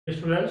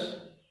Students,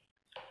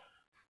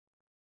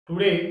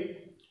 today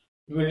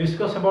we will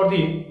discuss about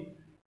the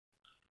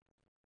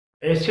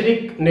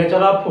acidic nature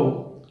of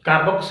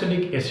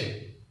carboxylic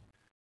acid.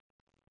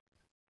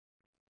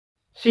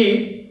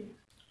 See,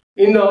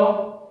 in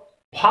the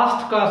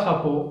first class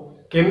of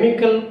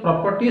chemical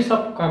properties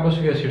of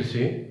carboxylic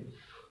acid,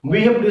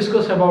 we have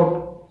discussed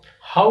about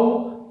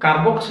how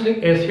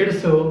carboxylic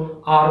acids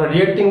are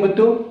reacting with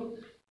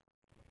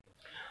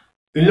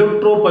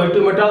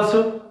electropositive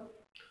metals,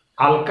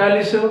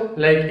 alkalis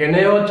like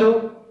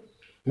NaOH,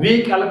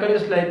 weak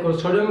alkalis like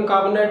sodium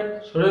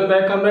carbonate, sodium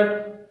bicarbonate,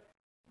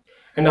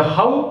 and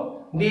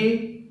how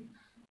the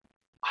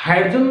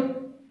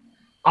hydrogen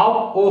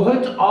of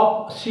OH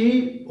of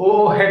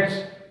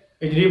COOH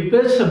is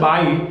replaced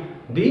by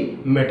the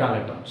metal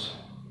atoms,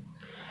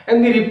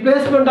 and the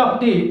replacement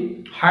of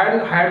the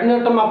hydrogen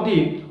atom of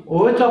the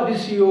OH of the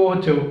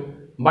COOH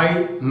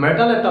by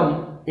metal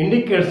atom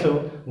indicates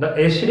the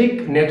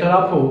acidic nature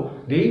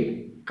of the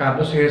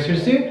carboxylic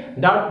acids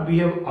that we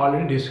have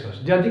already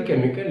discussed. They are the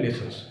chemical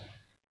reactions.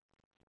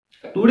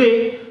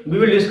 Today we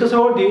will discuss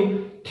about the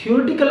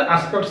theoretical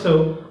aspects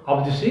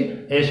of this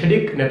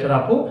acidic nature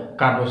of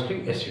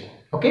carboxylic acid.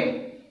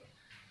 Okay,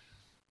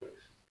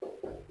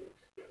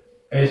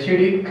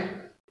 acidic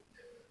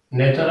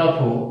nature of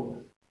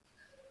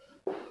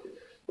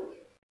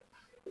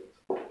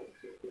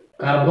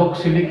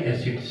carboxylic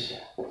acids.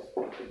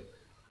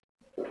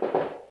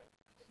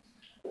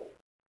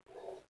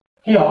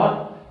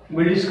 Here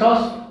we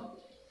discuss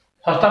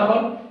first of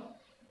all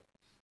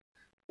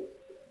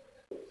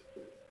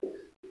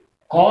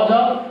cause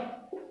of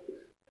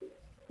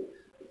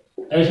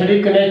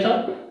acidic nature.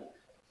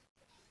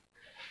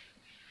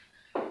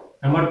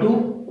 Number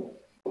 2,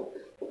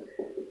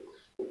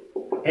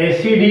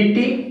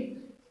 acidity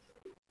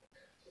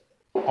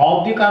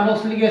of the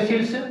carboxylic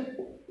acids,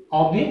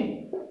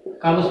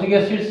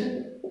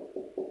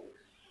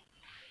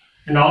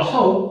 and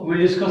also we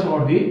will discuss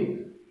about the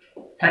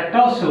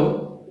factors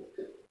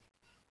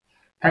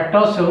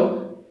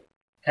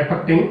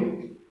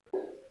affecting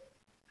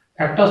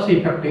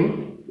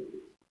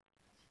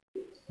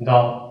the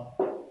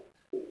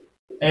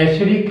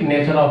acidic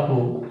nature of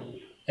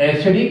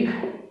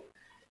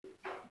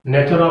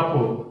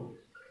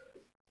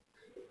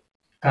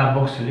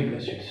carboxylic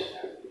acids.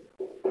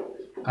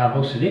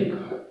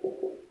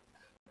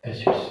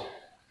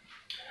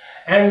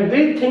 And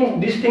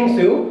these things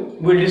we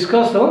will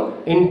discuss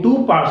in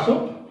two parts.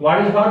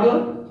 One is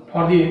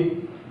for the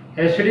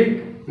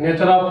acidic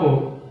nature of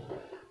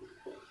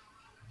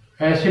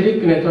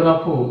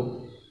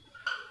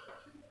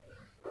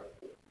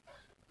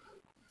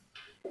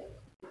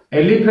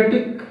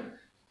aliphatic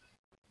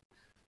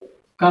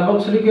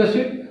carboxylic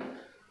acid,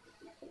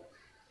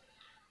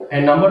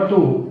 and number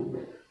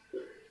 2,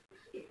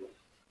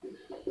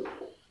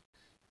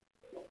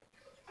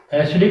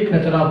 acidic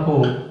nature of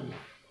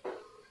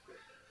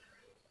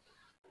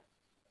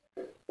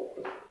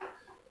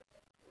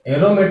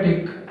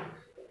aromatic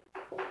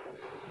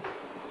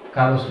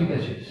carboxylic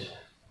acids.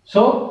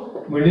 So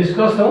we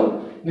discuss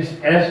this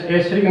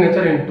acidic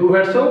nature in two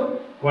heads.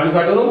 One is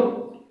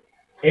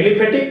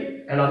aliphatic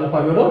and other for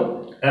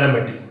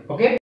aromatic.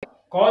 Okay,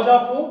 cause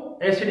of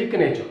acidic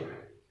nature.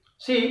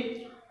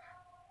 See,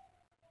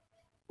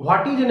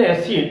 what is an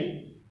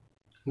acid?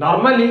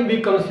 Normally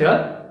we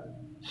consider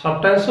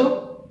substance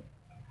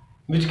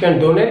which can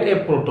donate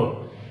a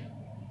proton,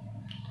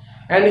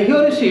 and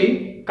here you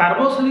see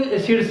carboxylic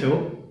acids.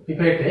 If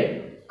I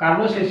take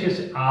carboxylic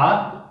acids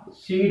are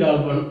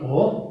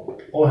C-double-O-OH.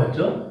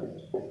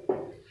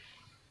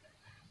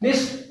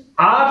 This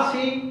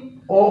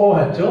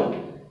RCOOH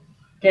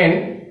can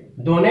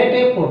donate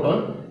a proton.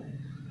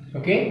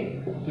 Okay,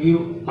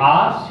 you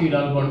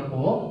RC-double-O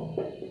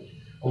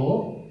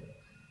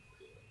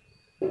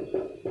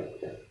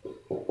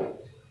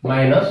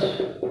minus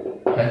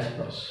H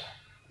plus.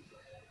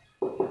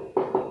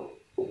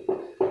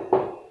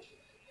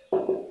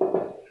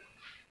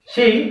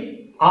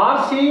 See,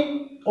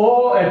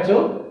 RCOOH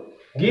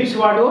gives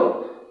what?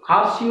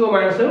 RCO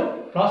minus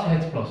plus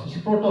H plus. It's a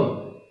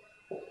proton.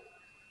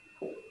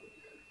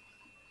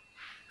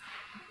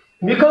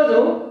 Because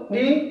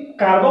the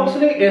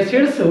carboxylic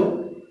acids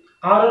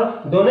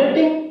are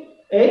donating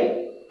a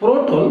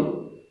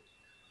proton,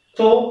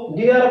 so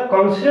they are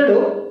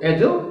considered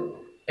as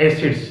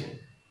acids.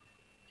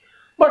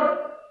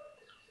 But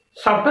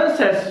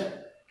substances,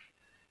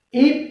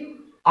 if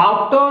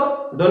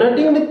after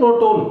donating the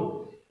proton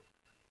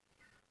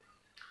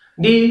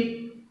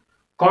the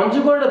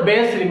conjugate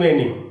base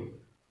remaining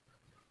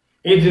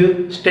is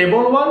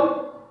stable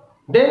one,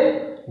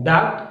 then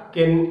that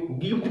can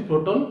give the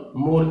proton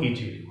more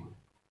easily.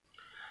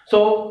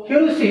 So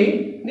here you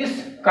see this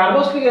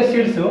carboxylic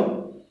acids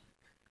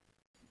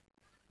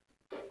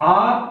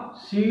are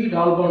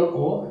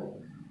C-double-O-OH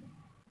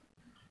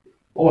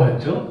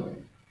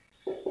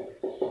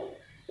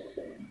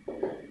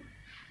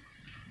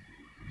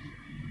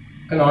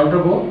can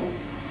undergo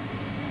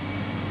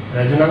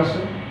resonance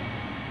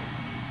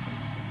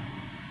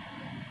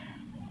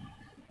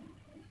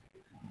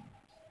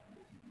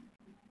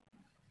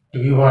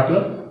to give what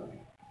your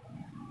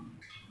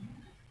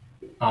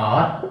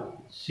R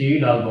C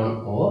double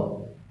bond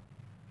O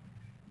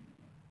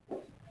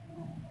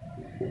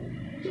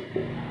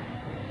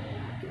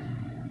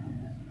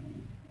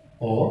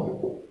O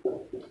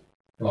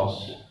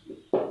plus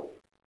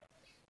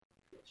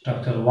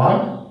structure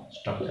 1,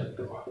 structure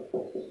 2.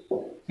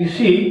 You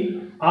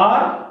see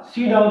R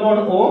C double bond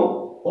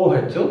O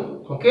OH.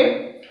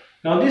 Okay.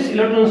 Now this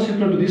electron shift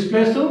to this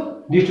place,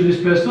 this to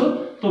this place.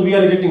 So we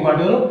are getting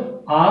what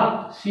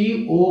R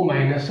C O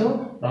minus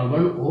double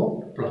bond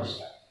O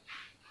plus.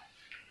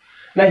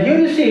 Now here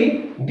you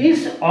see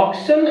this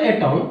oxygen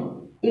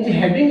atom is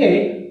having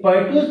a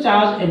positive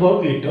charge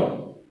above it,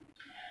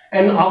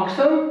 and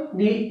oxygen,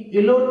 the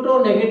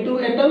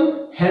electronegative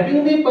atom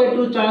having the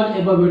positive charge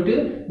above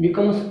it,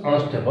 becomes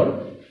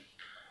unstable.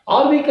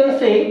 Or we can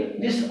say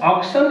this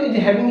oxygen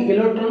is having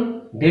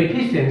electron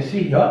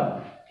deficiency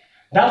here.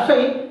 That's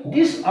why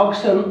this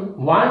oxygen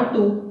want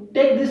to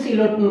take this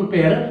electron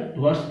pair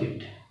towards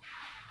it.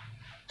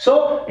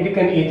 So it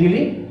can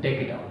easily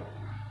take it out.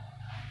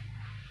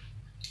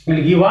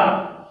 Will give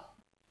what?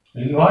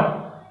 Will give what?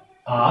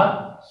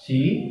 R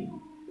C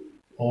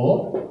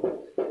O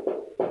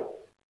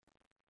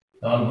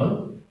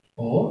double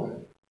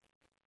O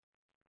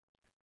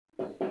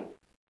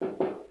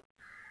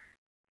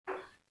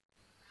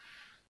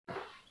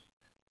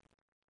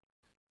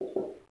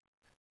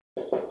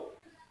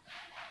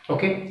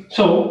okay.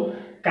 So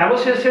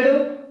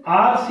carboxylic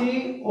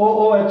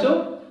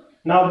RCOOH.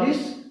 Now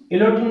this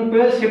electron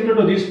pair shifted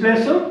to this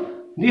place,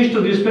 this to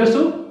this place,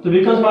 so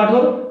becomes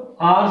what?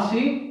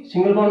 RC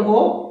single bond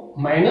O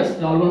minus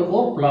double bond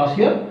O plus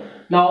here.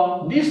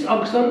 Now this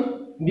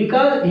oxygen,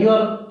 because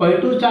here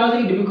positive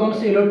charge, it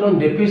becomes electron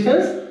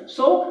deficient,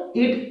 so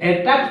it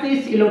attracts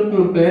this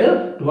electron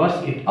pair towards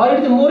it, or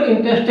it is more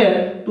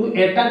interested to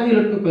attract the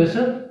electron pair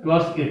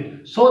towards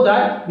it, so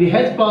that the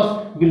H plus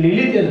will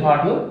release as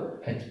what?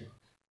 H.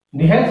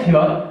 The H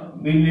here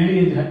will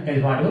release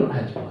as what?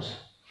 H plus,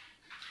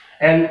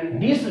 and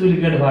this will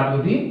get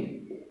what? The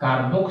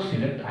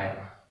carboxylate ion.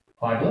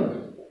 What?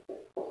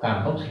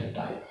 Carboxylate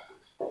ion.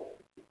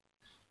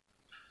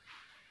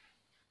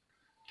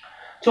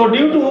 So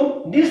due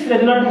to this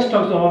resonating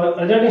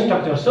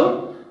structure,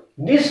 so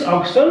this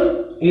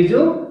oxygen is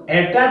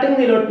attracting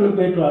the electron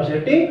pair towards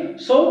it,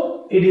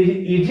 so it is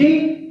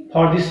easy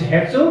for this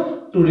H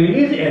to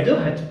release as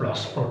a H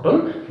plus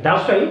proton.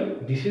 That's why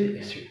this is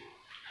acid.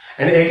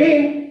 And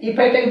again, if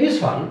I take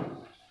this one,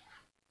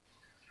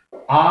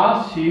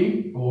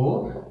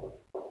 RCO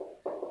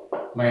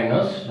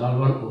minus double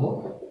bond O,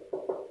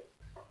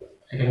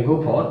 I can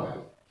go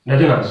for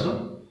resonance.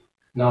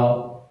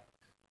 Now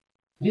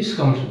this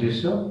comes to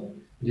this,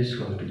 this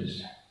comes to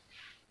this.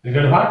 We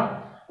get what?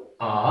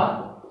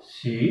 R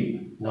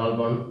C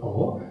double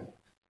bond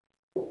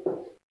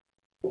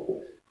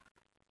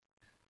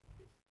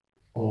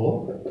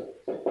O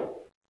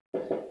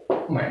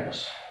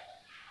minus.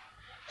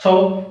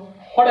 So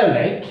what I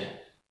write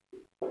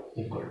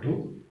equal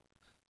to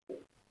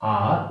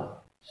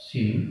R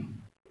C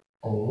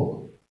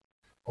O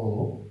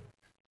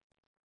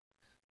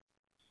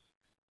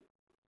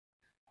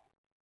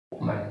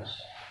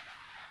minus.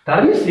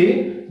 That means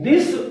see,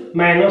 this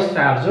minus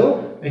charge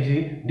is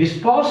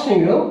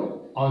dispersing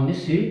on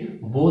this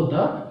both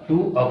the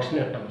two oxygen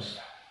atoms.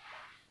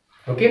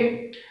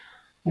 Okay,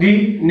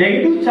 the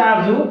negative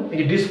charge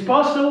is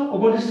dispersed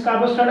over this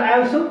carboxylate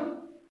ions,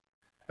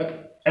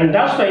 okay, and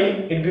that's why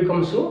it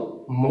becomes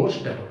more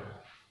stable.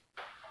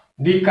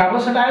 The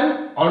carboxylate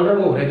ion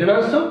undergo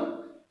resonance,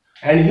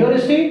 and here you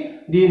see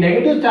the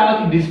negative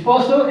charge is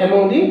dispersed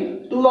among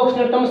the two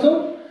oxygen atoms,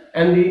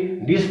 and the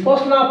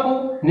dispersion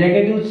of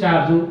negative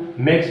charge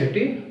makes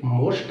it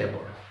more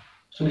stable.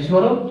 So this is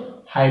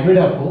what hybrid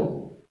of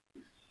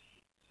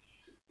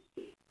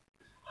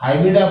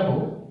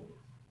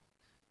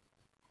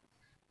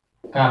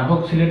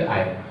carboxylate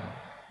ion,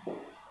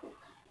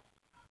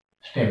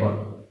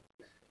 stable.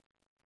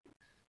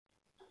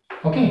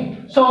 Okay,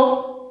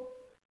 so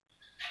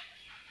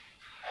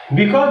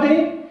because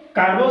the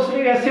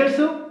carboxylic acids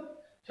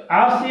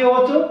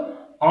RCOH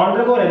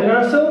undergo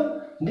resonance,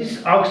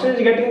 this oxygen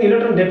is getting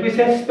electron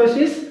deficient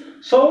species,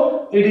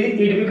 so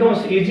it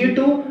becomes easy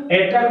to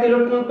attract the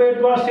electron pair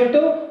towards it,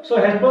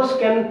 so H plus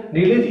can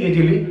release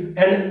easily,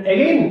 and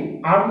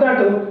again after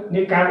that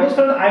the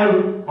carboxylate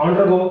ion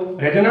undergo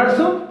resonance.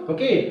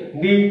 Okay,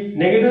 the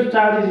negative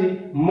charge is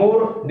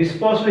more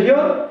dispersed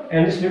here,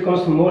 and this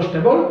becomes more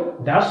stable.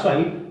 That's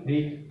why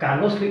the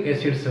carboxylic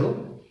acids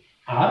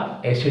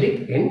are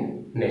acidic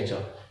in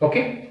nature.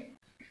 Okay,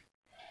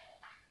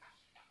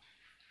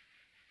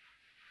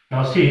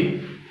 now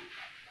see,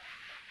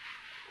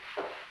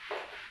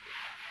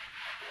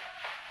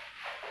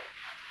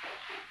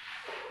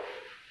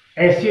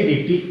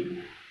 acidity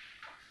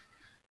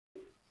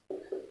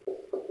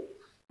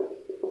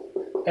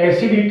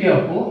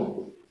of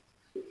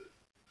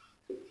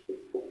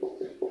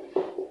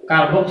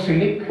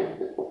carboxylic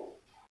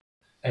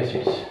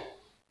acids.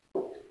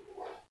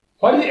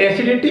 What is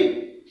acidity?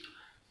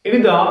 It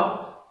is the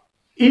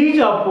ease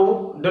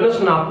of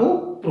donation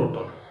of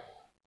proton.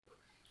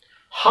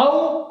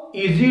 how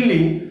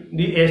easily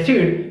the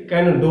acid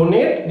can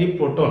donate the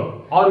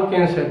proton, or you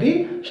can say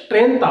the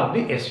strength of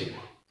the acid.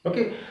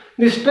 Okay,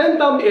 the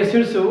strength of the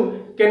acid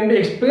can be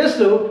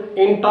expressed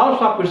in terms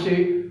of its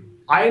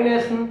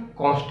ionization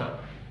constant,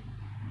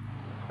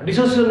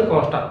 dissociation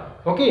constant.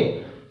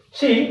 Okay,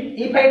 see,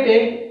 if I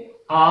take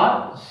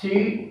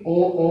RCOOH,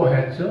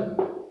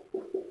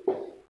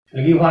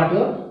 will give what?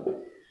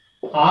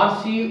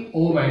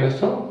 RCO minus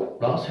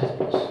plus H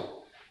plus.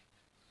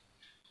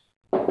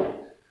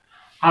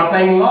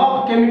 Applying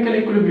law of chemical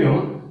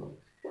equilibrium,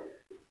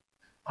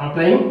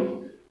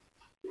 applying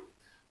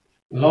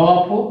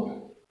law of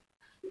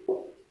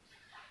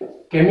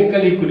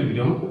chemical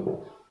equilibrium,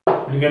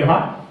 you get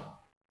what?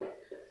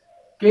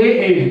 Ka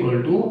is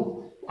equal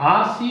to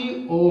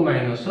RCO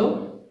minus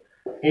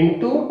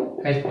into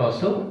H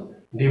plus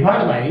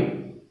divided by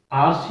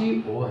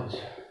RCOH.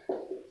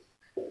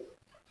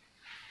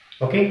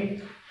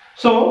 Okay,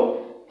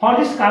 so for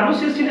this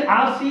carboxylic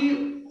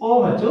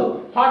RCOH,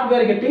 what we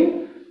are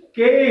getting?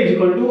 Ka is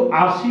equal to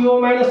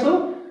RCO minus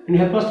and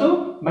H plus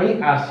by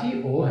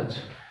RCOH.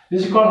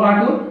 This is called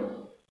what?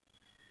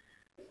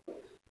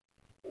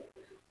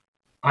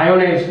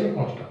 Ionization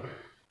constant.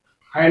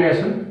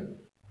 Ionization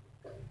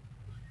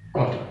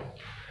constant.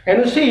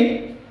 And you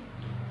see,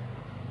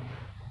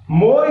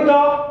 more is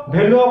the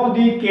value of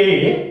the Ka,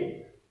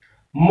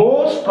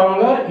 more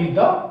stronger is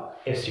the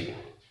acid.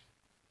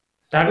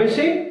 That means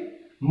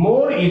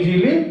more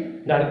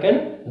easily that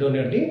can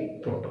donate the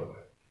proton.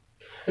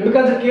 And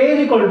because K is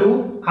equal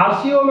to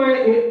RCO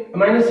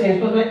minus H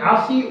plus by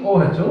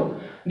RCOH,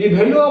 the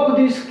value of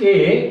this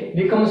K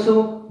becomes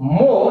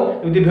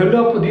more if the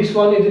value of this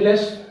one is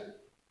less.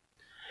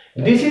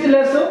 If this is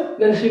less,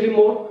 then it will be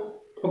more.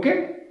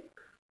 Okay.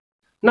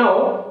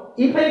 Now,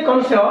 if I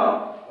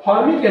consider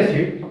formic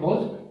acid,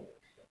 suppose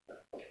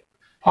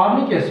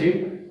formic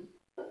acid,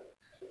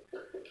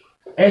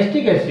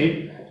 acetic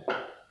acid,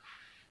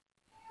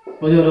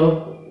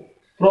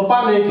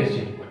 propanoic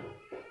acid,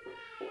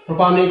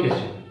 propanoic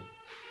acid.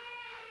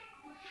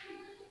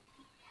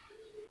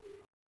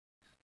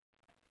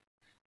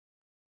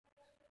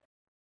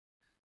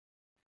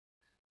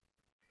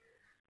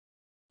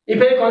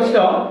 If I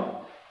consider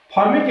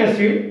formic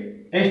acid,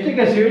 acetic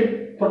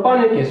acid,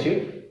 propanoic acid,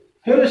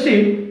 here you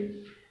see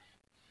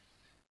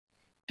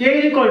K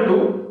is equal to,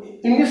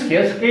 in this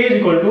case, K is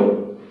equal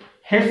to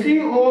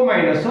HCO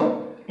minus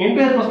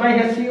into H plus by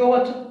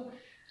HCOH.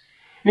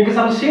 In case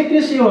of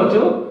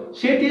C3COH,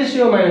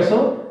 C3CO minus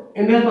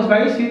into H plus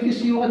by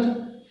C3COH.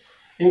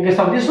 In case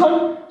of this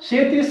one,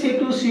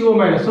 C3C2CO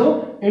minus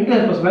into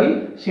H plus by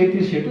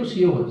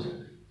C3C2COH.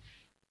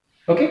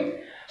 Okay.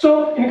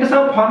 So in case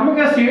of formic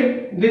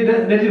acid,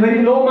 there is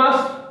very low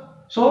mass,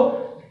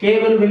 so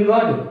K will be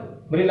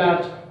very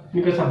large.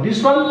 In case of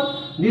this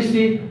one, this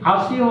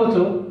RCOH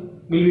will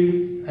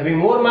be having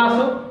more mass,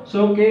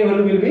 so K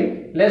will be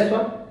less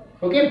one.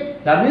 Okay,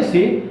 that means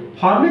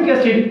formic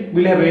acid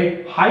will have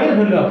a higher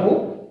value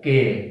of Ka.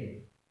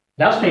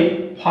 That's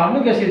why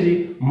formic acid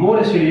is more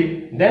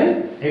acidic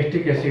than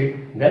acetic acid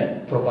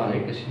than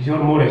propanoic acid. These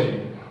are more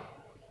acidic.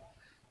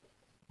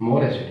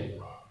 More acidic.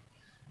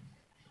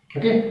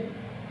 Okay.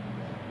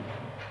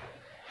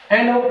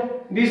 And now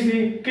this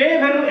K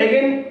value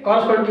again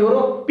corresponds to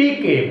your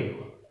pK.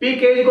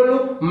 pK is equal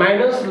to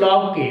minus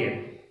log Ka.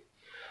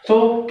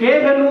 So K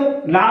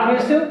value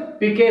large means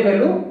pK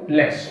value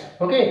less.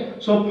 Okay.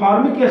 So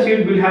formic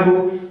acid will have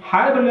a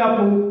higher value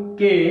of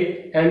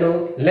K and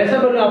lesser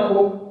value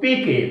of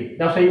pK.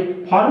 That's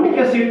why formic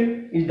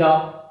acid is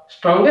the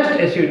strongest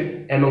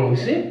acid among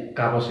these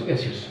carboxylic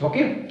acids.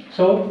 Okay.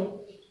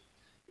 So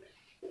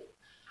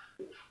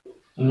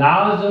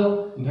large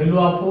value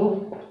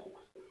of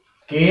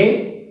K,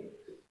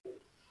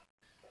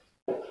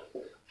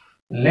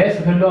 less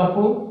value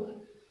of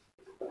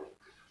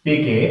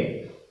pK,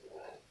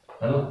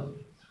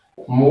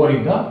 more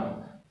is the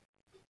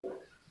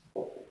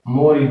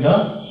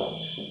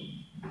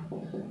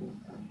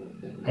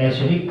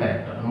acidic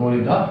character. More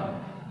is the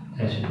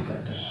acidic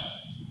character.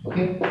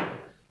 Okay.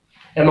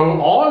 Among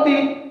all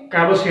the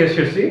carboxylic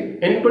acids,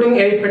 including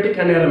aliphatic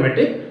and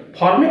aromatic,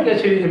 formic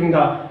acid is having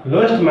the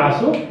lowest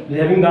mass, is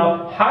having the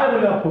high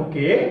value of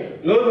Ka,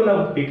 low value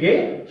of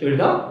pK, so it is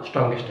the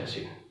strongest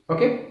acid.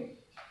 Okay.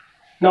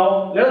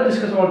 Now let us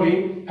discuss about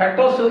the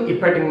factors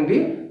affecting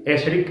the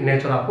acidic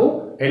nature of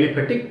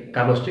aliphatic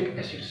carboxylic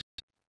acids.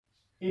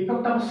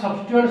 Effect of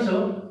substituents.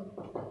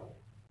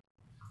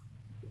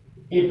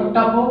 Effect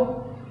of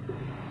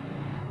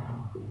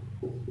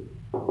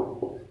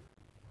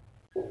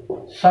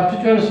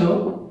substituents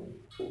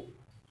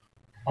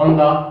on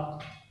the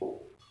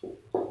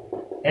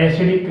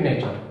acidic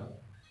nature.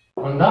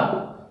 On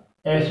the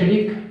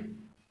acidic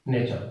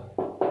nature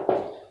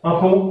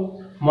of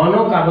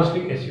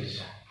monocarboxylic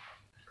acids.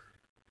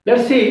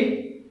 Let's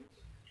see,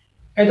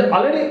 as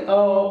already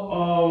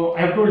I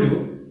have told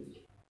you,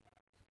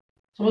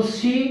 so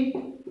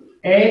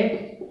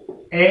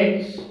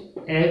C8H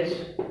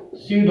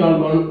C double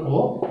bond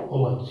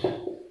OH.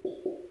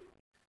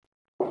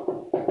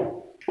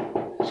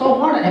 So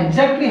what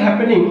exactly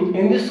happening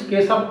in this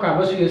case of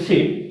carboxylic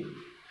acid?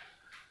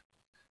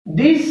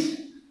 This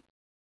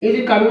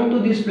is coming to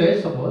this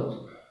place,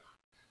 suppose.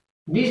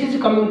 This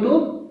is coming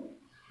to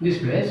this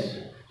place.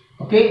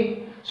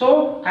 Okay.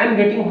 So I am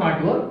getting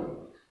what here?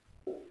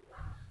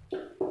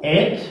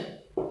 H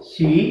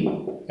C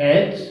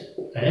H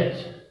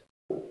H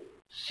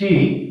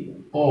C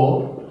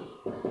O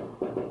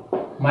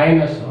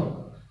minus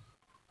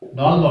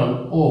double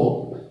bond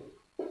O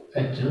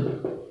H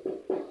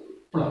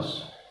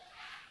plus.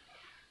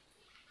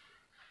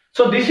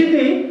 So this is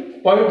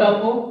the point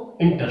of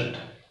interest.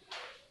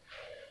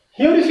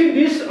 Here you see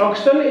this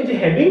oxygen is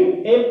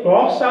having a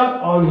cross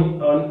charge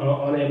on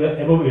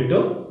above it.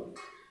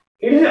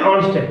 It is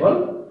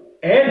unstable,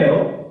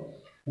 and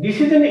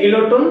this is an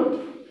electron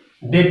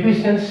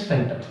deficiency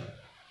center.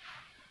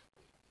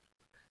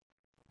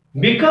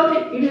 Because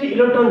it is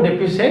electron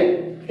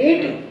deficient,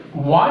 it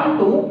want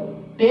to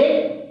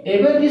take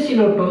away this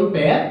electron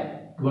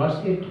pair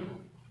towards it,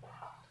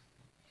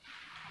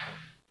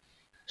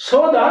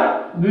 so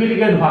that we will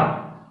get what?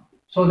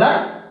 So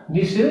that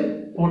this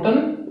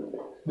proton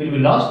will be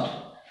lost,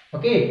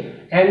 okay,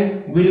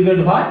 and we will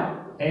get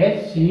what?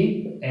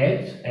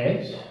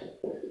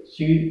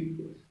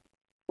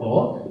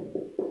 HCHHCO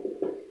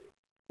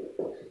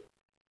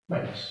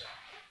minus,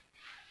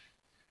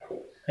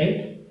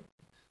 right?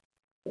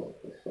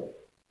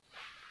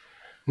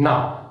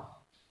 Now,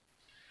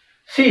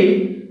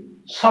 see,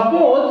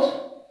 suppose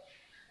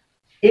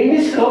in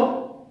this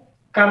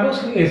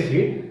carboxylic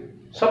acid,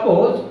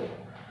 suppose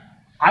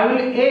I will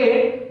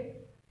add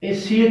a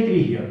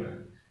Ca3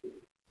 here.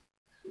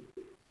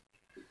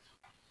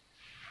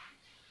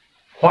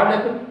 What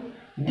happens?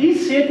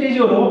 This Ca3 is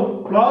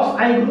your plus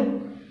I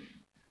group.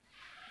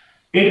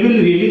 It will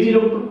release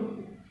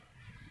electron.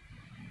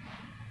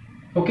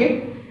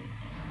 Okay,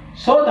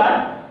 so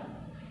that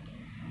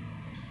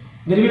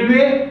there will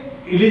be a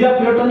release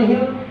of electron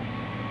here,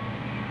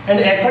 and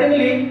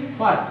accordingly,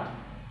 what?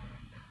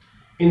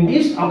 In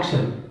this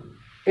oxygen,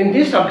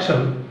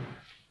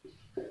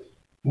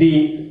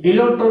 the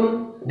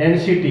electron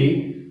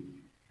density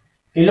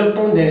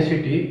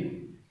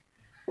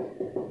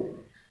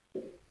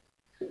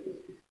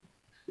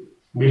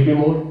will be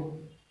more.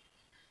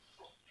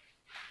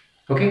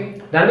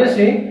 Okay, that means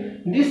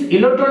this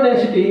electron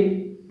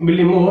density will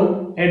be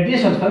more at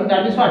this oxygen.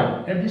 That is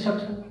what? At this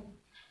oxygen.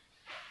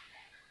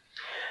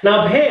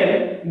 Now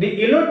here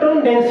the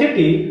electron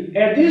density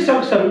at this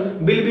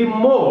oxygen will be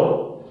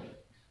more.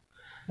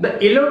 The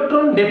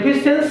electron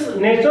deficiency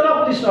nature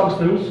of these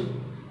oxygens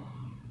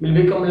will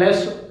become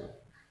less.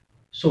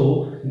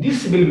 So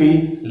this will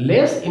be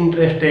less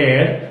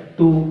interested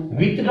to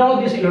withdraw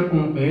this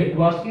electron pair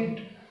towards it.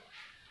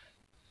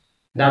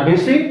 That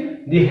means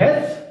the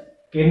H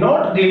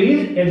cannot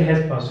release as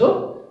H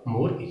also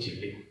more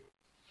easily.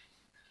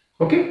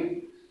 Okay.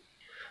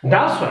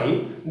 That's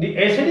why the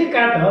acidic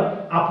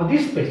character of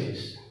this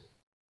species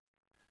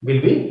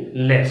will be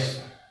less,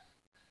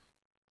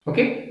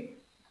 okay,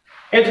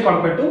 as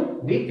compared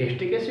to the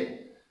acetic acid.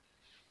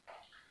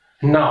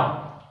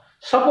 Now,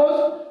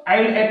 suppose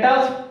I will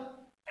attach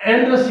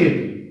another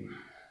Ca3.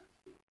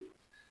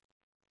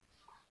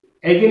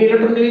 Again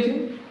electron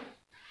releasing.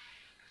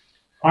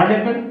 What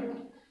happened?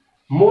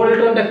 More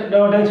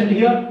electron density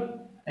here,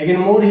 again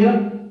more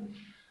here.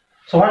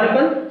 So what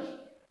happened?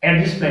 At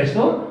this place,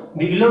 so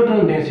the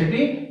electron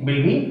density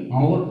will be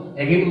more,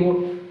 again more.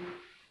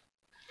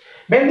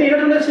 When the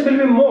electron density will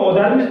be more,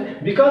 that means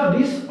because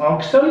this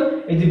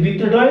oxygen is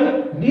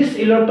withdrawing this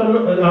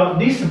electron,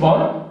 this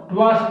bond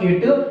towards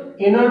it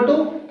in order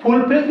to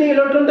fulfill the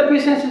electron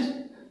deficiencies.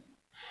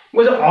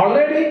 Because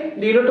already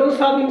the electrons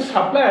have been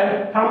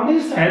supplied from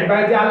this side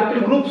by the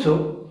alkyl group,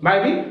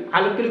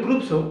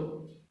 so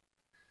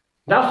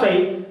that's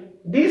why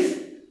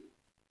this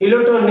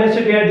electron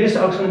density at this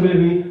oxygen will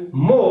be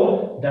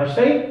more. That's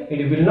why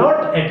it will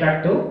not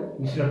attract to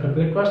this electron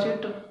pair towards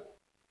it.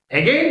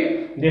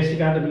 Again, the acidic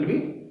character will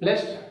be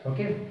less.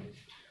 Okay.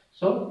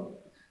 So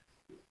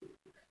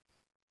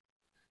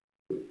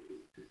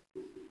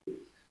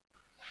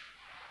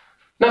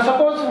now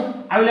suppose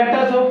I will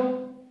attach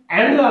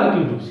another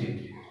alkyl group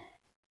C3.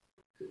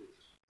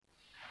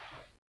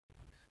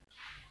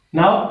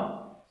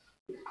 Now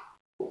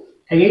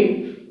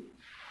again,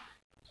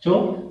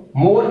 so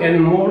more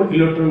and more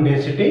electron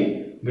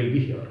density will be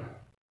here.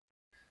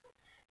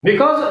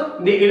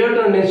 Because the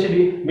electron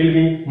density will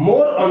be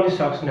more on this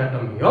oxygen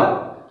atom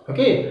here,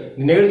 okay,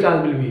 the negative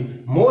charge will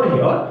be more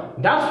here.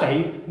 That's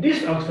why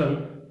this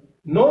oxygen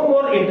no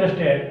more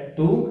interested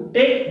to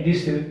take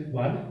this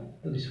one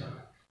to this one.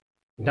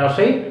 That's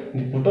why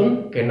the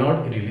proton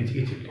cannot release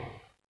easily.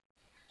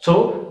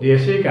 So the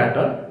acidic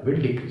character will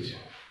decrease.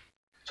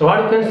 So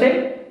what you can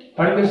say?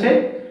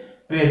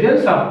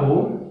 Presence of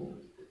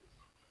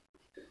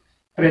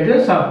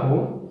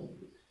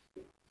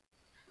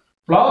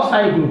plus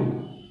I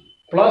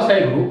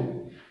group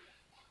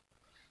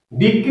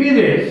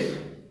decreases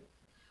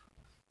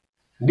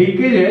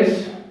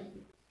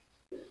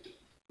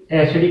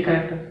acidic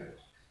character,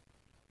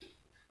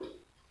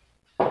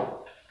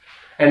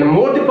 and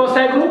more the plus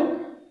side group,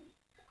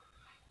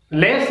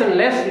 less and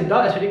less is the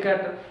acidic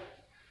character.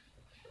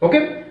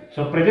 Okay,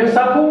 so presence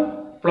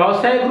of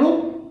plus side group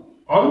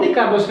on the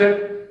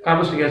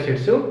carboxylic acid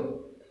so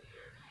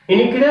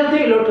increase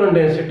the electron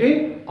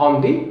density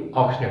on the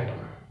oxygen atom.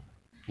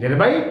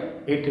 Thereby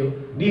it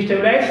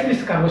destabilizes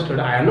this carboxylic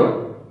ion.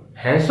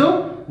 Hence,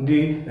 the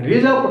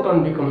release of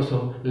proton becomes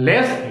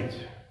less H.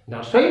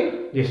 That's why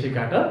the acidic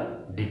character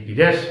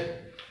decreases.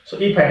 So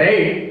if I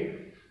write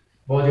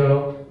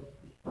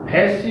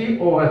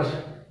HCOH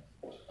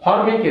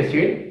formic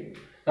acid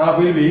now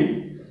will be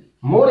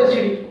more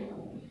acidic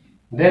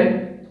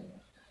than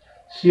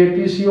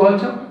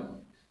CH3COH.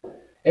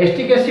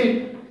 Acetic acid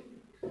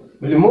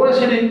will be more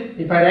acidic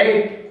if I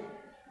write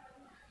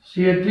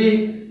CH2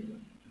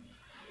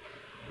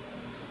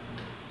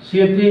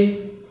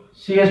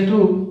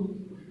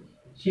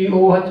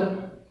 COH.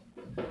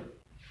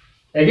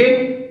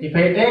 Again, if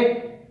I take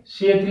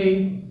CH3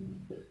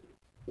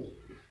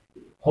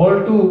 whole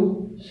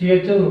 2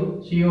 CH2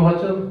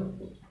 COH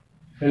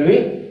will be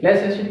less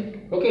acidic.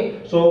 Okay,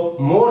 so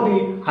more the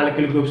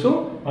alkyl groups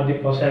or the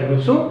plus side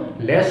groups,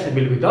 less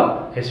will be the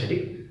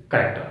acidic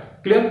character.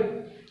 Clear?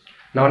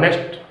 Now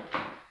next,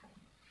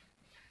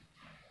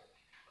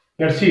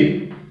 let's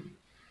see.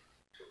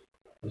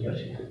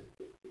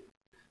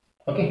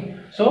 Okay,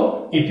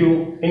 so if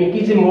you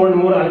increase more and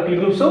more alkyl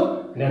groups,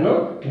 then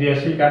the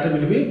acidic character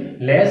will be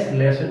less and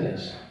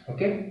less.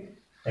 Okay,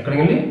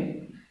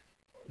 accordingly,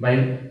 by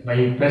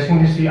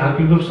placing this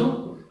alkyl groups,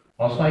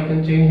 also I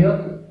can change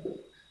here.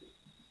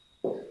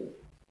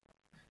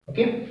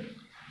 Okay,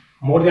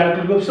 more the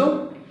alkyl groups,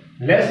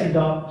 less is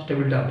the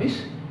stability of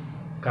these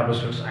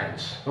carboxylic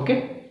ions.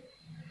 Okay,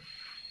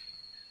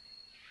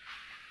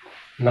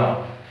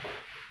 now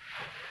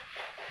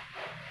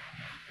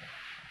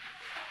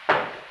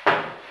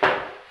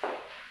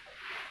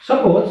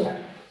suppose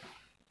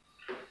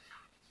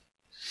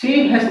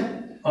C has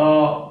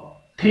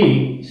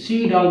 3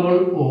 C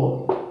double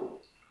bond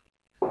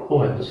O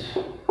OH.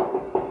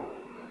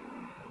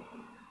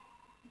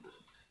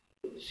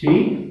 C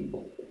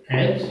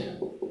H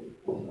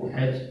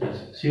H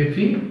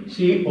C3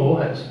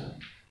 COH.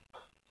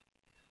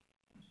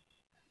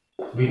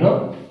 We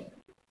know.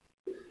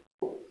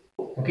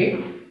 Okay,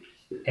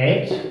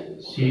 H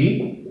C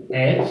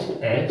H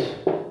H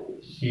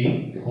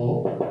C O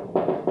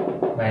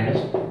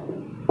minus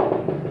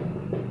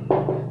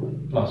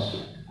plus.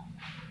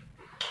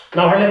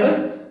 Now what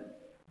happened?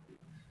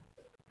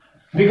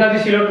 Because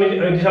this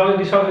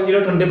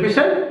electron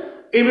deficient,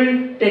 it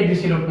will take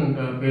this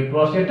electron pair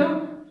cross later.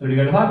 So we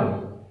get what?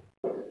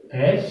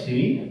 H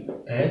C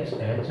H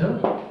H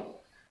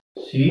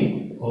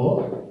C O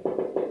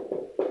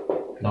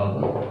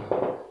double.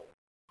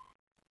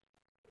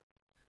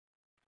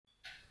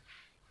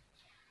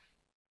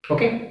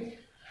 Okay,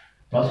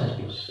 plus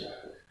plus.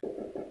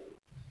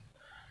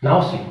 Now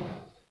see.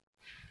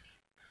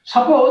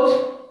 Suppose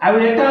I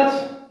will attach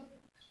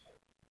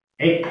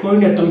a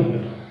chlorine atom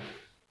here.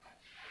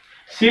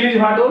 C is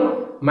what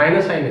on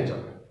minus sign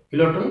atom,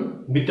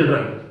 electron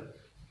withdrawing.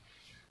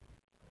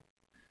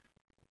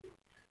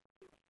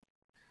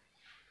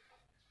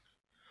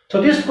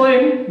 So this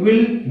chlorine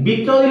will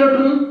withdraw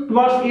electron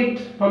towards it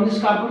from this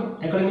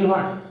carbon. Accordingly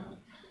what?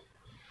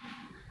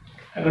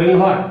 Accordingly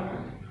what?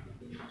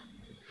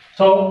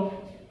 So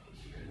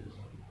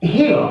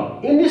here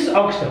in this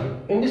oxygen,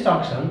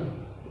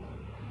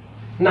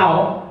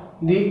 now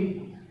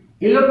the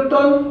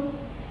electron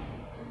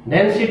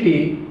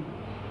density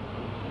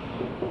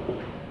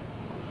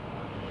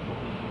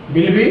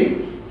will be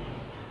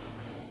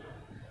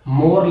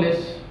more or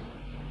less,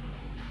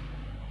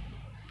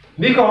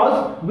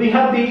 because we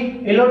have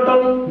the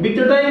electron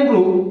withdrawing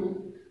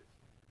group.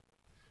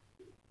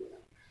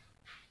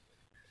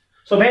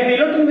 So when the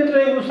electron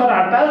withdrawing groups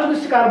are attached to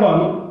this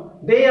carbon,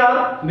 they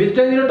are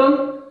withdrawing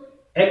electron.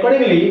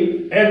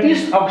 Accordingly, at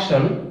this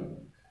oxygen,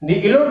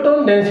 the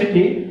electron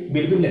density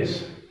will be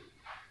less.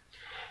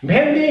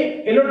 When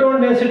the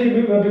electron density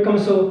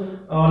becomes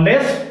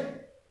less,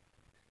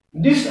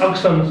 these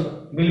oxygens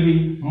will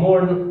be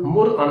more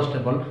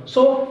unstable.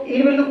 So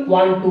it will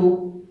want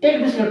to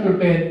take this electron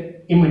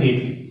pair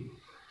immediately,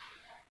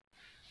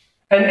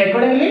 and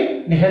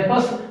accordingly the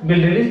helpers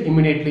will release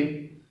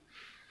immediately.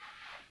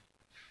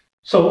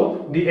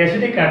 So the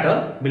acidic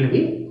character will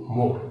be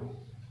more.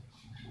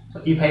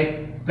 So if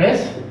I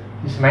place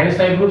this minus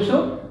side group,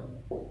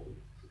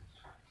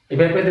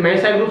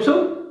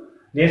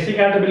 the acidic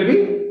character will be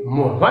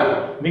more.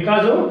 Why?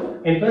 Because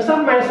in presence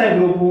of minus side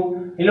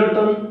group,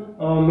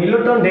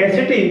 electron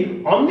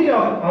density on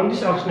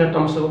this oxygen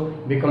atom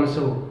becomes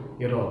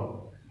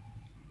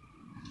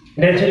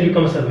density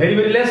becomes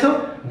very less.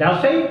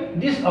 That's why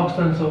this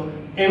oxygen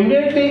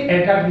immediately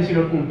attack this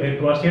electron pair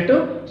towards it.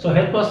 So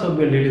helpers will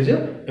release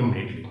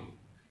immediately.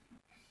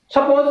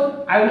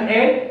 Suppose I will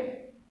add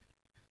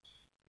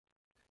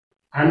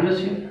another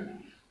here.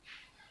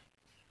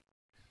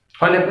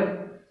 What happened?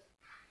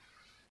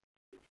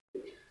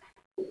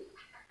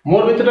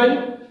 More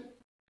withdrawing,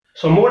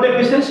 so more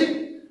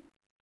deficiency,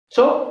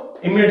 so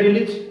immediate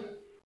release.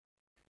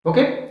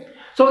 Okay,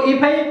 So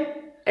if I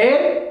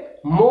add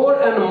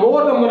more and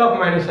more number of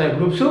minus I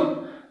groups,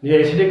 the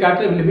acidic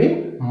character will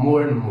be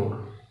more and more.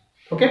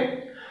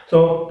 Okay.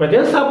 So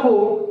presence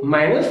of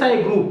minus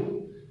I group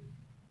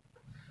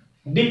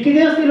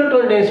decreases the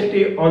electron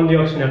density on the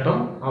oxygen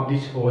atom of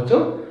this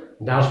OH.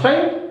 That's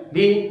why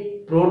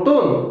the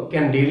proton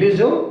can release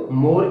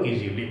more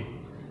easily.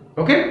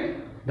 Okay.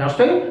 That's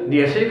why the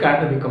acidic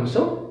character becomes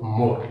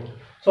more.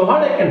 So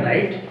what I can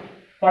write?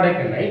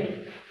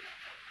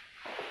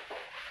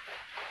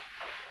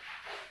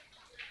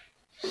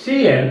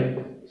 Cl,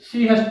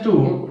 CH2,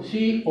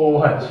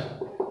 COH,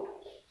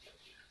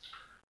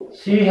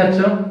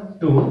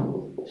 CH2,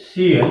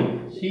 Cl,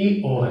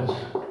 COH,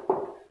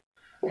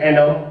 and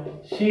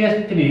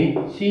CH3,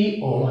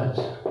 COH.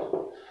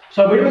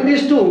 So between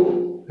these two,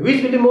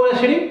 which will be more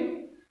acidic?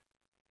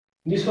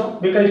 This one,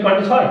 because it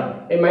contains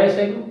what? A minus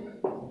I group.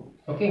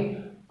 Okay,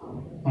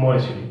 more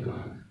acidic.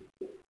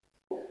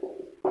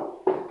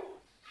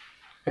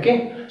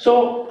 Okay,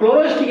 so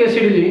chloroacetic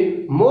acid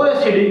is more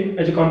acidic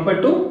as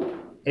compared to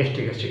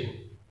acetic acid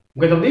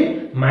because of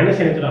the minus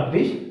nature of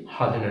this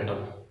hydrogen atom.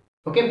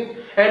 Okay,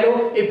 and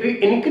if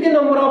we increase the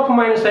number of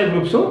minus I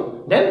groups,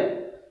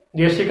 then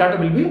the acidic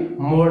character will be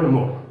more and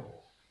more.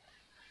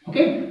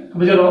 Okay,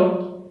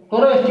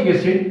 chloroacetic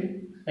acid,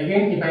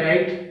 again if I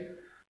write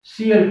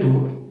Cl2,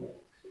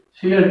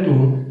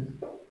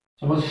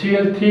 suppose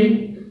Cl3,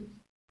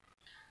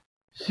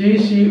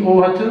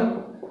 CCOH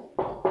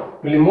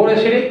will be more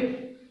acidic.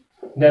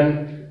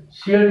 Then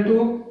Cl2,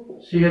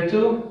 CH2,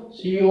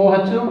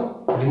 COH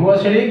will be more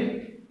acidic.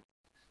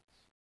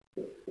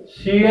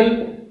 Cl,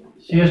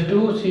 CH2,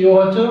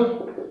 COH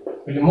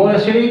will be more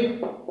acidic.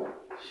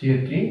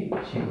 CH3,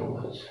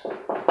 COH.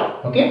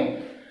 Okay.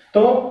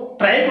 So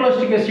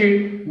trichloroacetic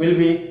acid will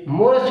be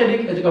more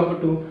acidic as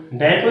compared to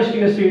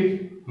dichloroacetic acid,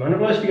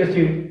 monochloroacetic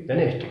acid, than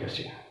acetic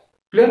acid.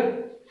 Clear?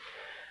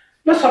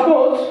 Now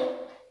suppose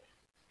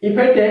if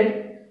I take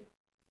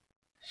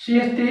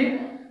CH3,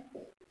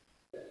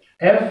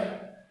 F,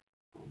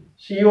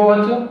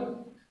 COH,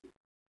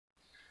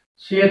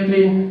 CH3,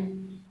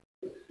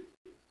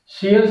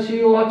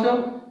 ClCOH,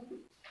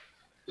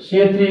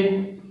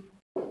 CH3,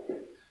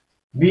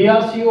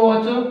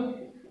 BrCOH,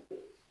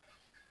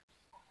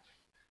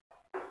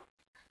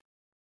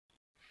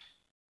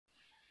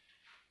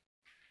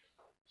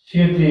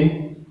 CH3,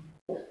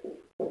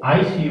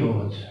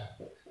 ICOH.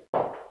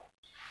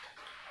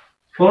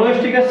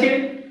 Chloroacetic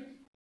acid,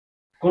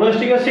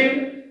 bromoacetic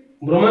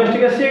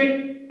acid,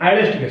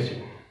 iodinacetic acid.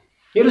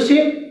 You see,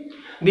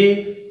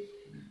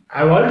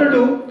 I want to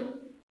do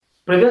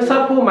presence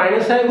of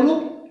minus I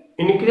group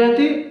increase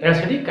the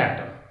acidic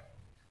character.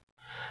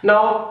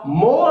 Now,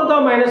 more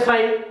the minus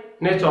I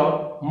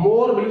nature,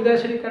 more will be the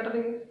acidic character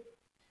again.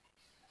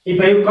 If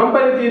I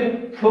compare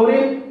with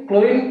fluorine,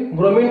 chlorine,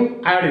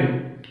 bromine,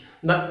 iodine,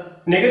 the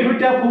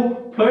negativity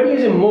of fluorine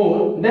is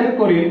more than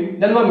chlorine,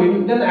 then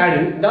bromine, then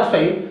iodine. That's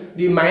why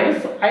the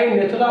minus I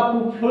nature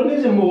of fluorine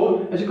is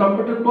more as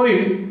compared to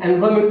chlorine and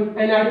bromine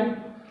and iodine.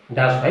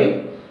 That's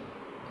why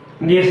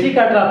the acidic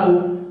character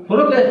of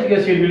fluoroacetic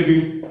acid will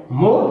be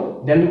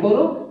more than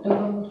chloro.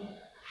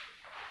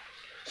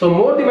 So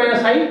more the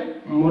minus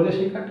I, more the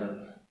acidic character.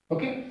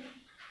 Okay.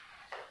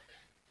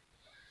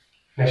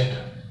 Next,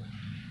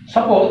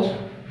 suppose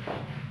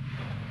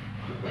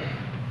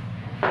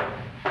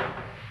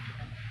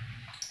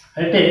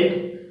I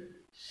take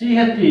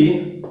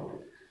CH3,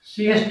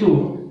 CH2,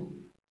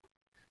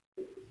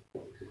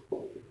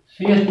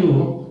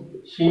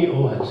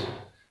 COH,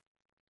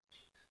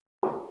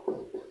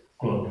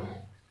 chloro,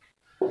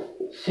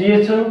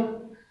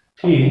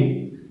 CH3,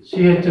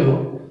 CH2,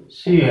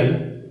 Cl,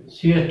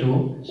 CH2,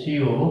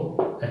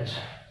 COH,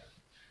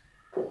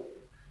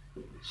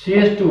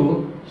 CH2,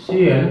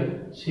 Cl,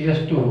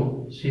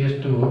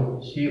 CH2,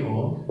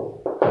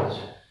 COH.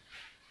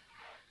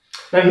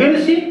 Now here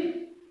you see,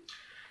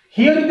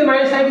 here is the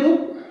minus I group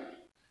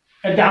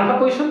at the alpha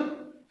position,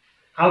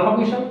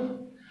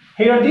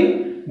 here the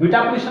beta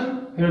position,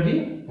 here the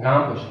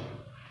gamma position.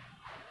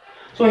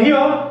 So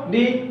here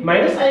the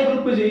minus I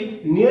group is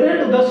nearer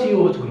to the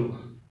COH group.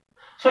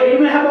 So it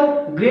will have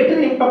a greater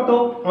impact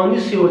on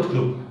the COH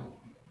group.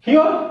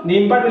 Here the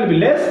impact will be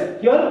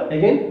less, here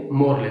again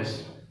more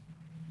less.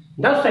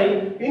 That's why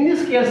in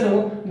this case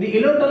the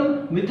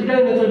electron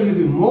withdrawal nature will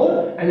be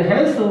more, and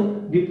hence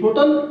the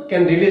proton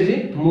can release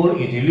it more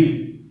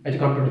easily as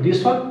compared to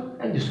this one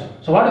and this one.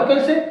 So what you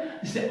can say?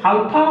 This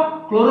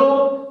alpha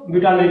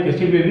chlorobutanoic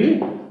acid will be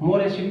more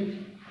acidic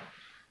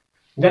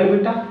than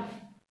beta,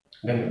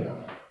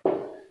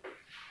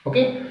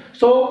 Okay.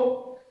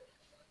 So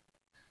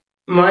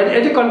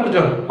as a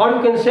conclusion, what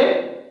you can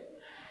say?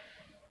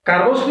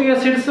 Carboxylic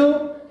acids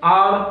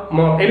are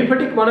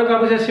aliphatic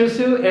monocarboxylic acids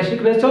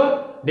acidic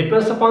nature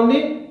depends upon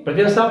the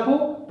presence of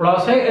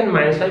plus I and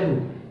minus I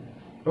group.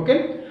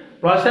 Okay,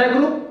 plus I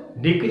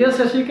group decreases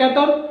acidic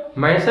character,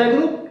 minus I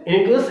group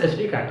increases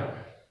acidic character.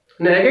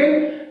 Now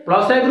again,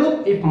 plus I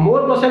group, if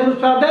more plus I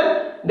groups are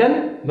there,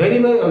 then the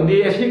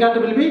acidic character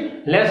will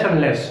be less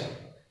and less.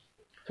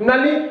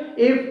 Similarly,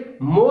 if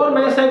more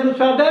minus I groups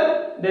are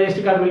there, the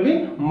acidic carbon will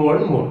be more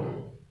and more.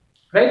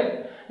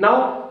 Right?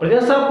 Now,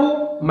 presence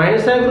of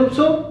minus I group,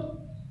 so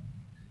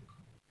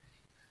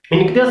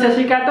increase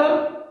acidic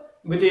cation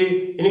with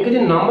the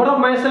increasing number of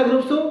minus I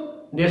groups,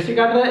 so the acidic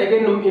cation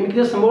again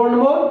increases more and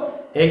more.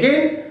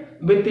 Again,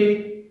 with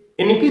the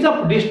increase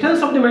of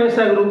distance of the minus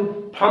I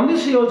group from the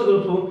COH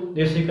group,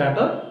 the acidic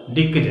cation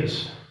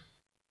decreases.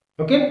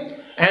 Okay,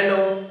 and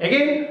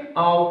again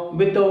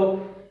with the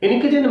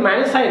increase in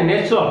minus I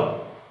nature,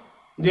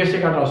 the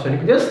acidic cation also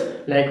increases.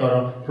 Like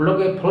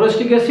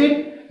fluoroacetic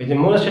acid is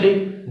more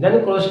acidic,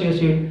 then chloroacetic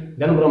acid,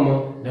 then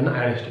bromo, then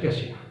ionoacetic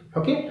acid.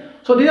 Okay,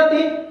 so these are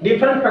the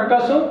different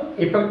factors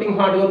affecting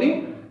what is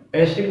the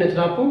acidic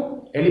nature of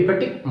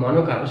aliphatic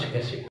monocarboxylic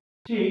acid.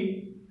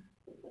 See,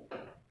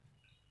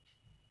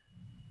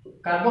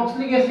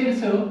 carboxylic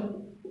acids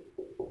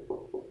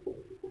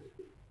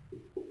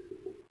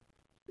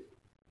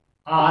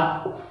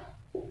are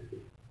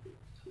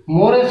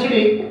more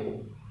acidic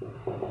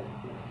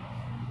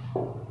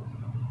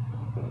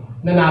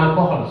than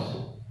alcohols.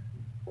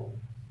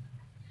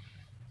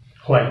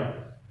 Why?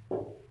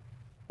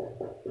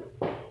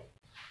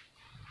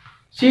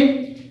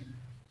 See,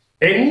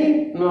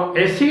 any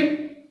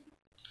acid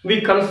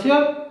we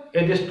consider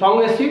as a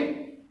strong acid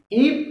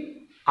if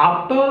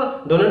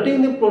after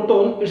donating the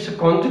proton its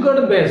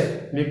conjugate base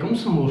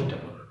becomes more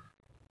stable.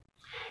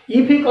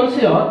 If we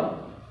consider,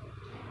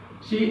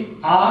 see,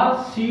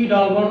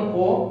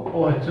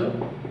 RC-1OOH,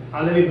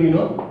 already we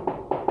know,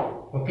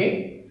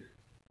 okay,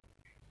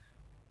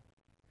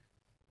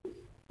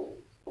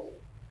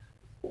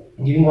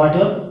 giving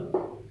water,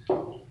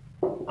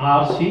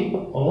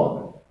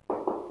 RCO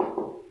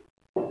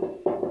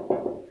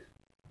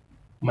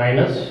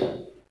minus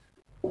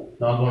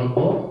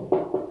 -1O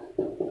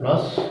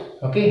plus,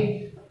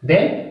 okay,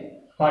 then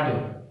what you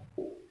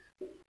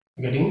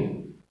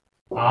getting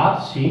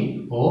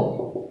RCO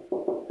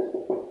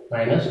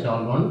minus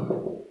 -1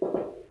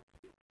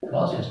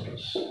 plus H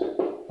plus.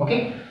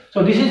 Okay,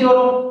 so this is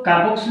your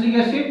carboxylic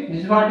acid,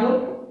 this is what your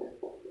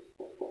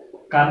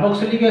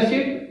carboxylic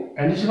acid,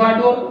 and this is what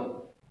your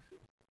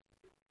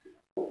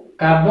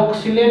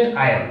carboxylate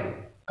ion,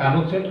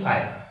 carboxylate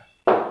ion.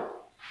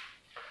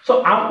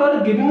 So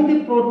after giving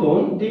the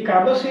proton, the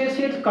carboxylic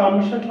acid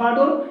combination what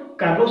your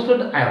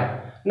carboxylate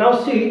ion. Now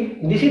see,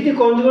 this is the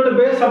conjugate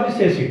base of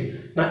this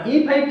acid. Now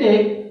if I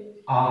take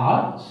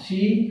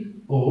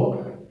RCO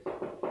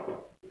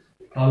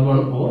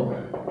 -1O,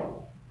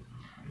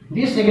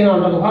 this again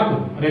undergo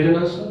what?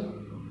 Resonance.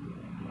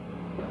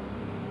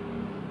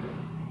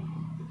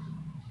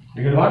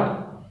 You get what?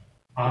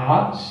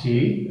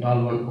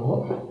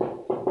 RC-1O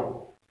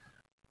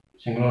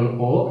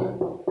single O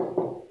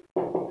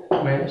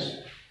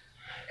minus,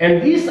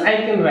 and this I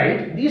can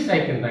write is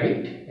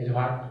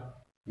what?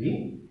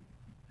 The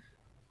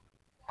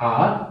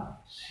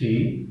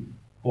RCOO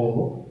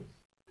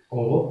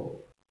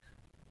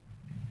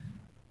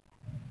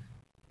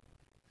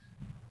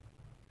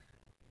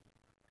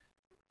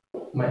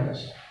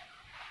minus.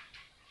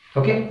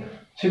 Okay,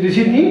 so this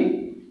is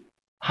the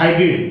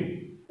hybrid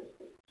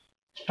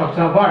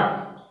structure of what?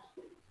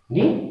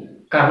 The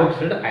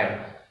carboxylate ion.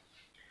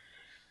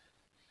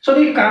 So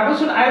the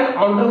carboxylate ion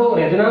undergo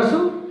resonance,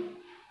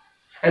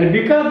 and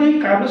because the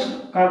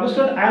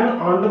carboxylate ion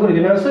undergo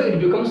resonance, it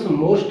becomes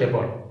more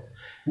stable.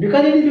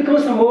 Because it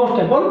becomes more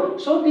stable,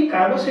 so the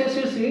carboxylic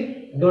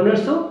acid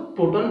donates the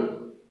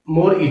proton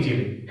more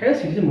easily.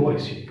 Hence, it is more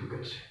acidic. You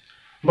can say.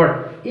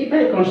 But if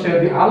I consider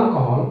the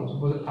alcohol,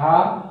 suppose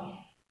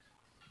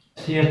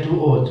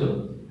RCH2OH,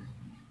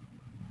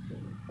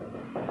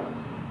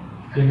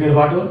 I will get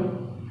what?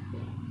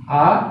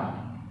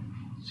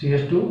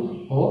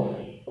 RCH2O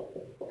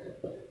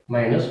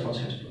minus plus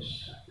H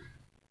plus.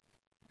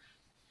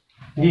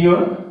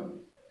 Here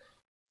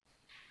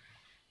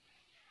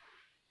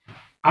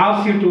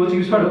RCH2OH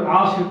is what?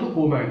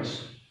 RCH2O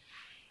minus.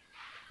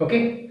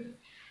 Okay.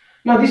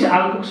 Now this is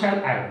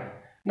alkoxide ion.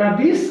 Now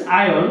this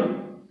ion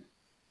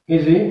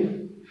is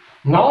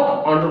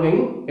not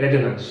undergoing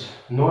resonance,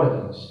 no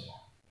resonance.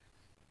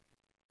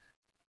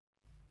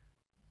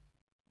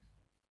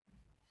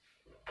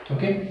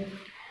 Okay,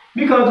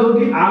 because of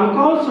the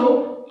alcohol,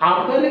 so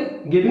after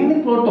giving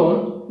the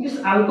proton, this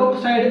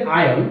alkoxide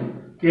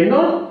ion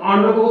cannot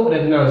undergo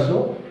resonance,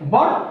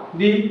 but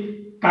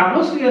the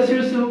carboxylic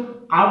acid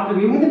after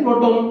giving the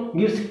proton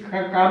gives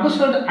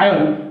carboxylate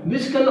ion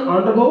which can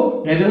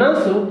undergo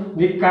resonance.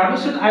 The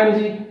carboxylate ion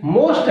is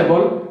more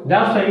stable,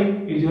 that's why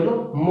it is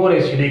more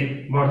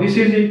acidic. But this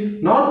is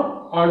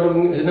not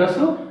undergoing resonance,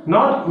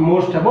 not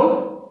more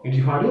stable, it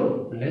is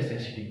less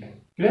acidic.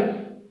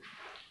 Clear?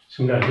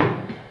 Similarly,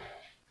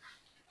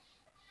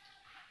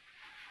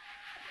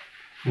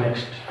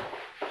 next,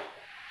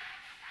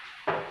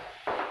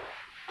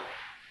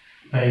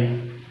 I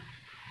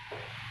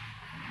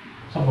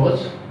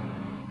suppose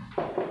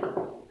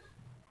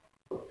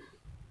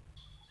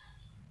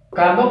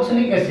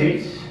carboxylic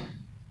acids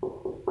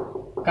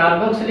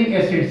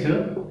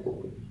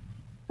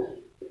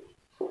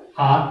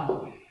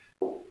are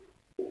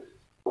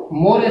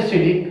more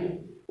acidic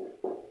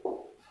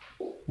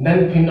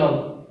than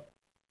phenol.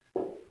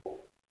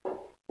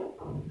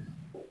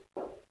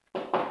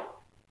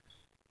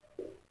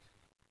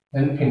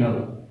 then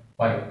phenol.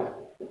 Why?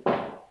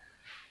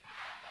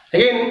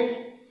 Again,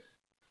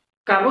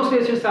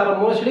 carboxylic acids are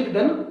more acidic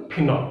than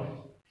phenol.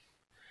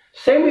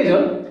 Same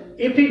reason,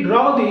 if we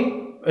draw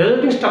the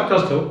resulting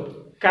structures, so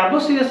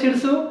carboxylic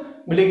acids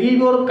will give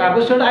your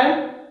carboxylated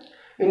ion.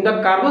 In the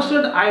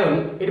carboxylated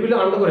ion, it will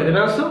undergo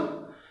resonance,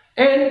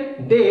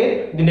 and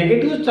there the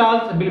negative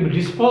charge will be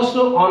dispersed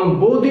on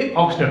both the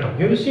oxygen atom.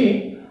 Here you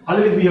see,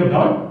 already we have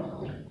done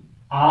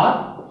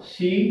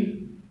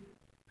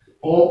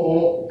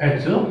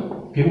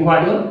RCOOH, giving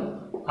what your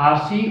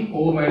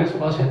RCO minus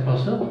plus H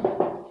plus.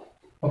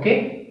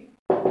 Okay.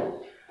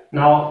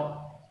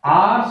 Now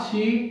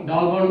RC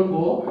double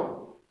bond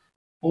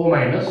O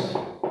minus.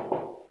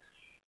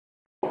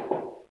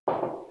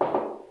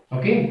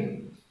 Okay.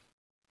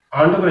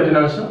 Undergo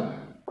resonance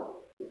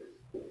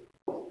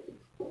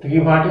to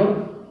give what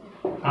your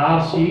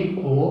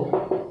RCO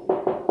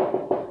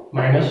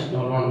minus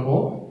double bond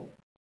O.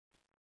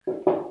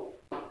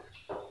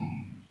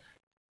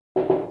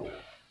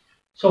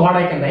 So what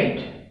I can write?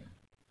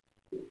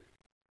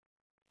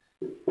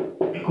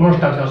 Equivalent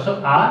structure.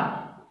 So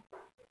R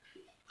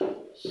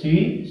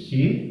C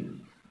C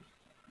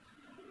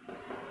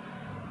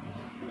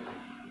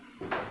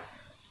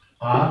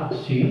R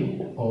C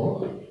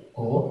O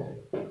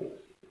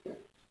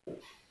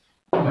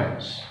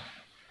minus.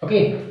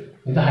 Okay,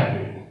 this is the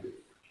hybrid.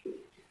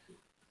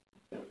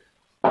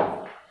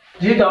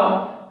 This is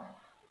the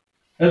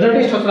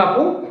resulting structure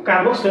of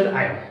carboxylated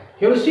ion.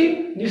 Here you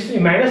see this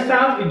minus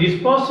charge is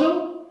dispersed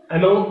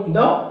among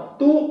the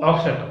two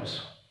oxygen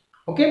atoms.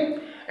 Okay,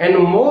 and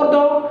more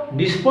the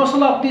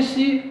dispersal of this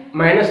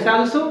minus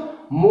charge,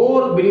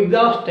 more will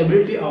the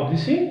stability of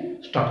this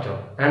structure,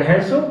 and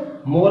hence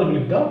more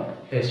will the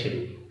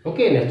acidity.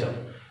 Okay, nature.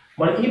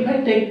 But if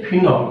I take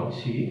phenol,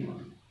 see,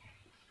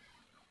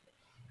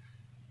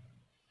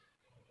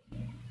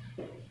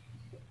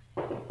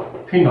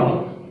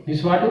 phenol,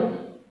 this what?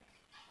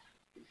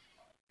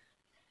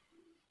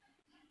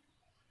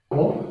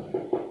 O,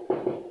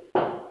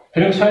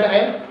 phenol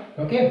ion,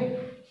 okay,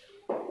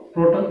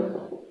 proton,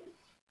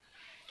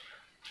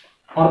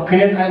 or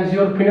phenate ion, is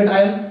your phenate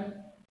ion.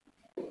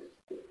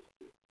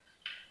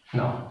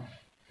 Now,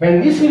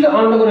 when this will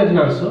undergo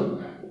resonance,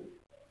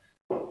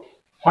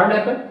 what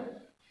happen?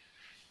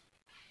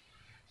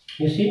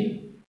 You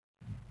see,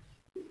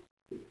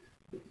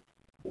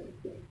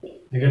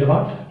 you get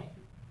what?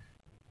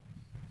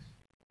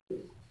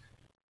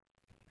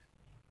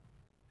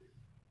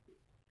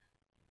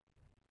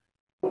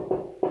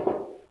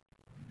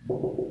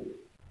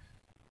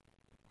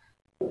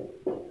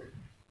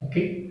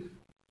 Okay,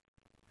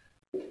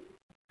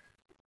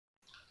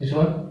 this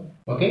one.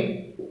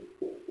 Okay,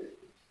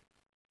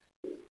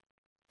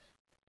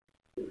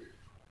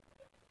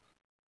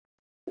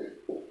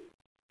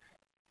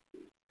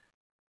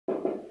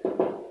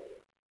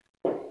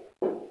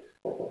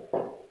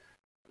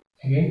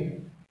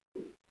 again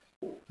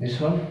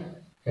this one.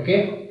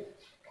 Okay,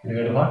 you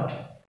get what?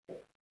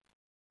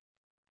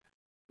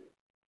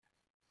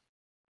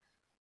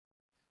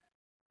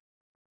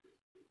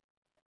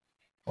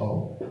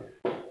 Oh,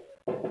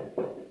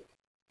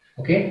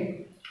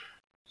 okay.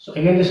 So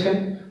again this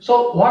can.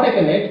 So what I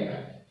can write?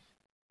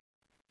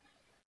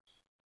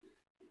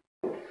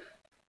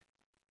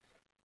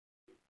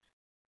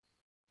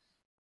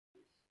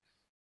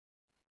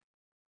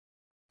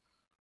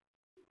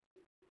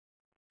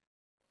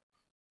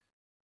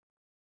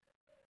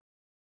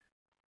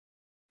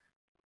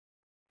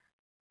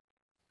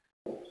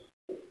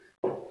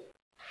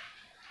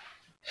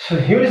 So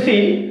here you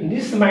see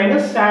this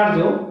minus charge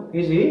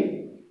is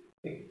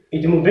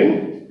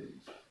moving.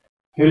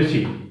 Here you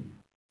see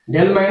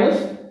del minus.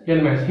 Here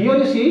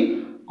you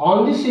see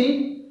on this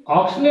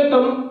oxygen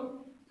atom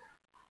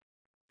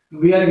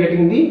we are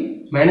getting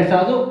the minus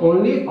charge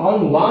only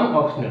on one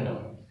oxygen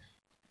atom.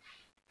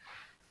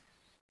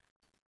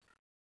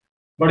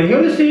 But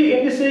here you see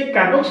in this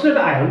carboxylated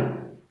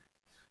ion,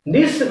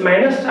 this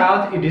minus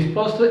charge is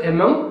dispersed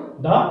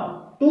among the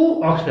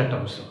two oxygen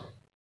atoms,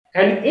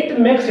 and it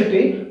makes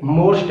it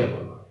more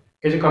stable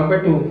as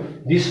compared to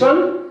this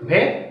one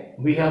where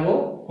we have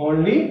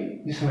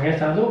only this minus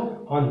charge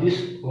on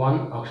this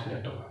one oxygen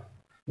atom.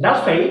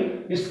 That's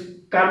why this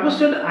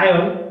carboxylated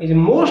ion is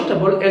more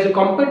stable as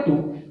compared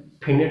to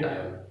phenate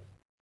ion.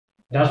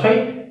 That's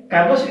why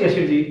carboxylic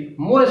acid is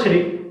more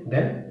acidic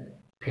than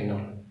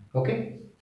phenol. Okay.